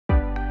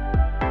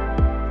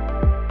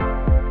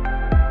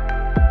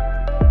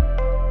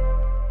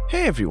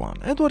Hey everyone,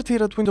 Edward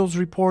here at Windows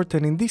Report,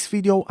 and in this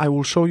video I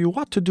will show you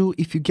what to do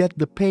if you get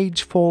the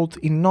page fault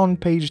in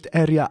non-paged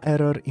area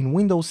error in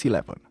Windows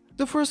 11.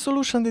 The first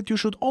solution that you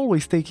should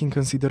always take in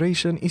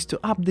consideration is to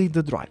update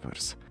the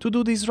drivers. To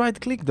do this,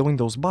 right-click the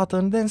Windows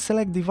button, then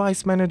select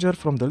Device Manager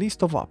from the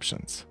list of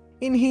options.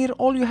 In here,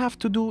 all you have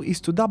to do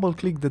is to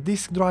double-click the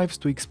disk drives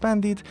to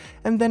expand it,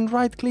 and then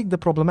right-click the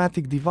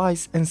problematic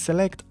device and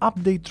select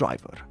Update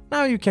Driver.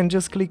 Now you can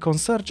just click on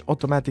Search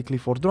automatically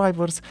for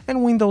drivers,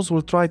 and Windows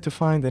will try to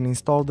find and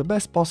install the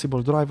best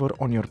possible driver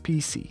on your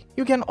PC.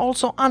 You can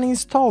also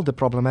uninstall the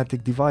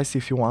problematic device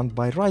if you want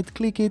by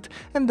right-click it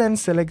and then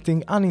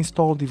selecting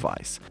Uninstall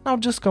Device. Now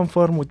just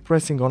confirm with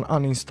pressing on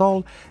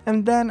Uninstall,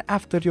 and then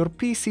after your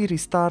PC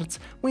restarts,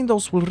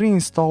 Windows will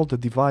reinstall the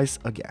device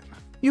again.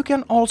 You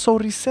can also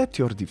reset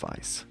your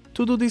device.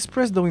 To do this,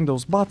 press the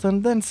Windows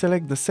button, then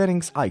select the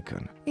settings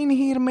icon. In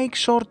here, make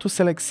sure to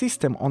select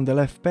System on the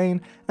left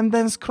pane and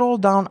then scroll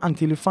down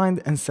until you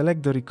find and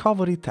select the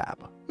Recovery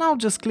tab. Now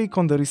just click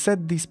on the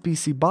Reset this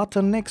PC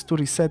button next to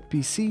Reset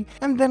PC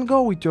and then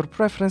go with your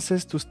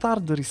preferences to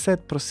start the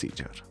reset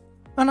procedure.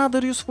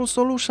 Another useful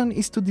solution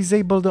is to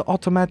disable the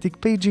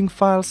automatic paging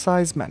file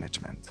size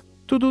management.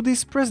 To do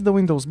this, press the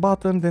Windows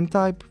button, then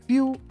type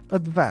View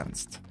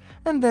Advanced,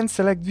 and then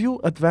select View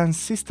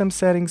Advanced System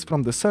Settings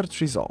from the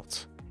search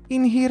results.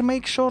 In here,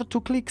 make sure to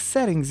click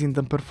Settings in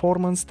the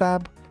Performance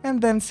tab,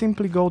 and then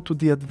simply go to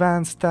the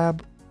Advanced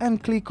tab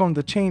and click on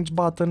the Change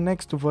button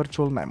next to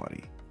Virtual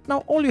Memory.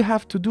 Now all you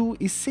have to do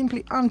is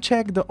simply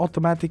uncheck the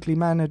automatically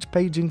manage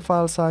paging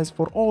file size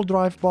for all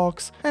drive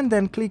box and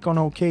then click on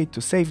OK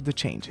to save the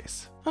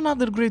changes.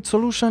 Another great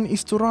solution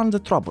is to run the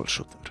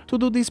troubleshooter. To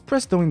do this,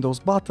 press the Windows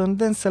button,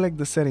 then select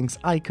the settings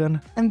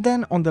icon, and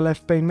then on the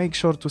left pane make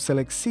sure to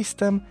select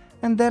System,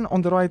 and then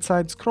on the right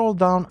side scroll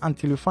down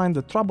until you find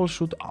the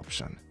troubleshoot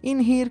option. In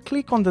here,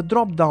 click on the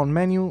drop down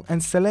menu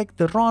and select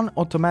the Run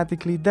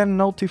Automatically, then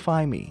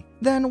Notify Me.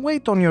 Then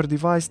wait on your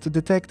device to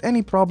detect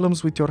any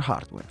problems with your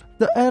hardware.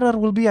 The error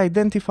will be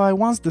identified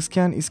once the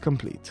scan is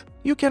complete.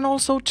 You can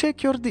also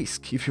check your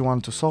disk if you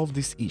want to solve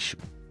this issue.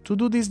 To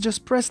do this,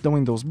 just press the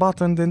Windows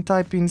button, then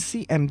type in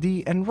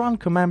cmd and run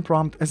command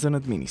prompt as an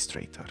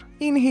administrator.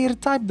 In here,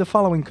 type the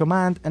following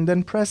command and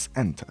then press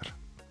Enter.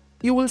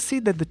 You will see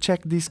that the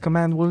chkdsk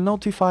command will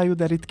notify you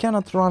that it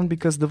cannot run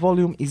because the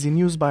volume is in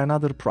use by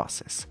another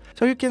process.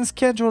 So you can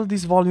schedule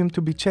this volume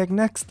to be checked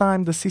next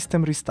time the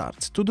system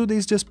restarts. To do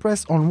this, just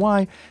press on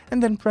Y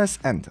and then press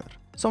Enter.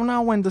 So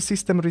now when the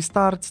system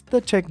restarts,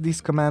 the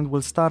chkdsk command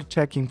will start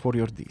checking for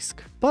your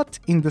disk. But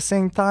in the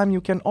same time, you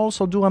can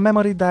also do a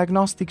memory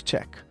diagnostic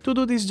check. To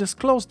do this, just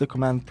close the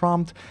command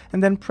prompt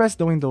and then press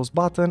the Windows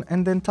button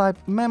and then type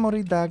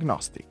Memory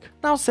Diagnostic.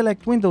 Now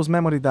select Windows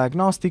Memory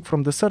Diagnostic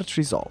from the search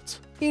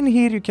results. In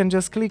here, you can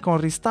just click on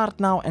Restart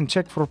Now and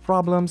check for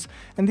problems,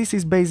 and this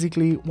is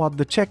basically what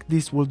the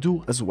chkdsk will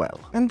do as well.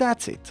 And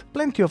that's it.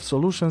 Plenty of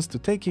solutions to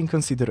take in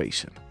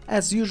consideration.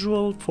 As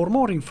usual, for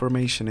more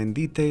information and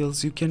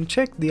details, you can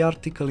check the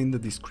article in the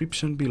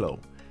description below.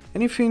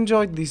 And if you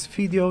enjoyed this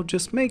video,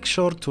 just make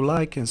sure to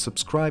like and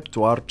subscribe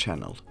to our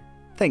channel.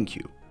 Thank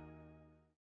you.